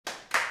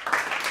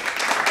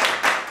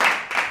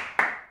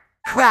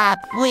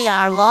crap, we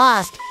are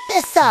lost.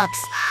 This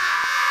sucks.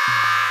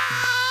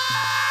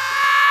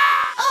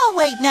 Oh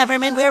wait, never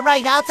mind, we're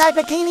right outside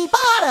Bikini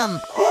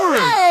Bottom.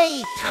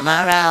 Hey,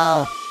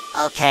 tomorrow.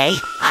 Okay,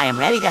 I am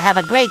ready to have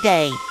a great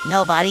day.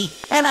 Nobody,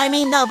 and I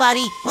mean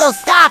nobody, will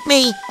stop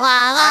me.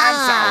 I'm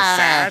so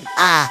sad.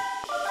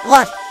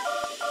 What?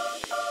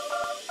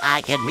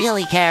 I could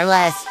really care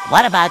less.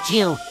 What about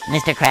you,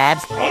 Mr.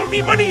 Krabs? All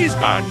me money is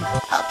gone.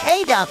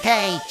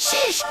 Okay.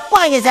 Sheesh,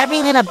 why is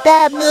everyone in a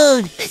bad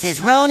mood? This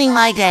is ruining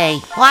my day.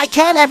 Why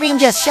can't everyone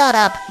just shut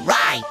up?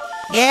 Right.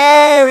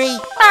 Gary.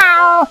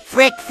 Meow.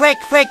 Frick.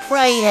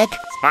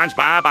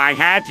 SpongeBob, I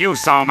hate you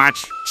so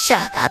much.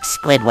 Shut up,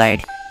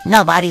 Squidward.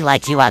 Nobody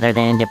likes you other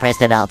than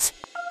depressed adults.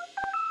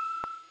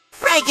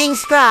 Freaking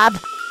scrub.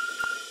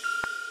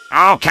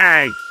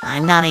 Okay.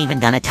 I'm not even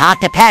gonna talk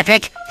to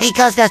Patrick. He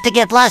caused us to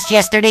get lost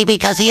yesterday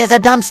because he is a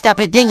dumb,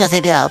 stupid dingus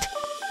adult.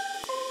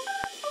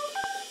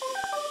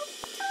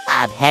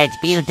 I've had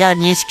you done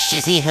this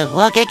shizzy who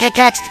look at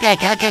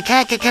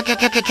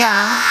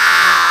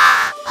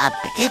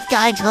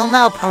guides will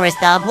know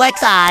poorest of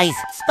Wex eyes.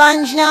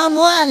 Sponge Gnome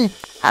 1.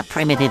 A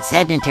primitive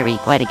sedentary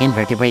aquatic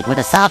invertebrate with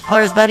a soft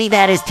porous body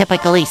that is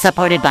typically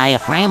supported by a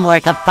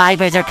framework of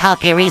fibers or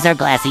calcareous or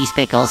glassy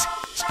spicules.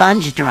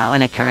 Sponges draw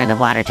in a current of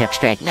water to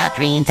extract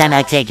nutrients and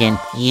oxygen.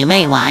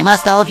 Why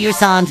must all of your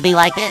songs be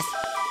like this?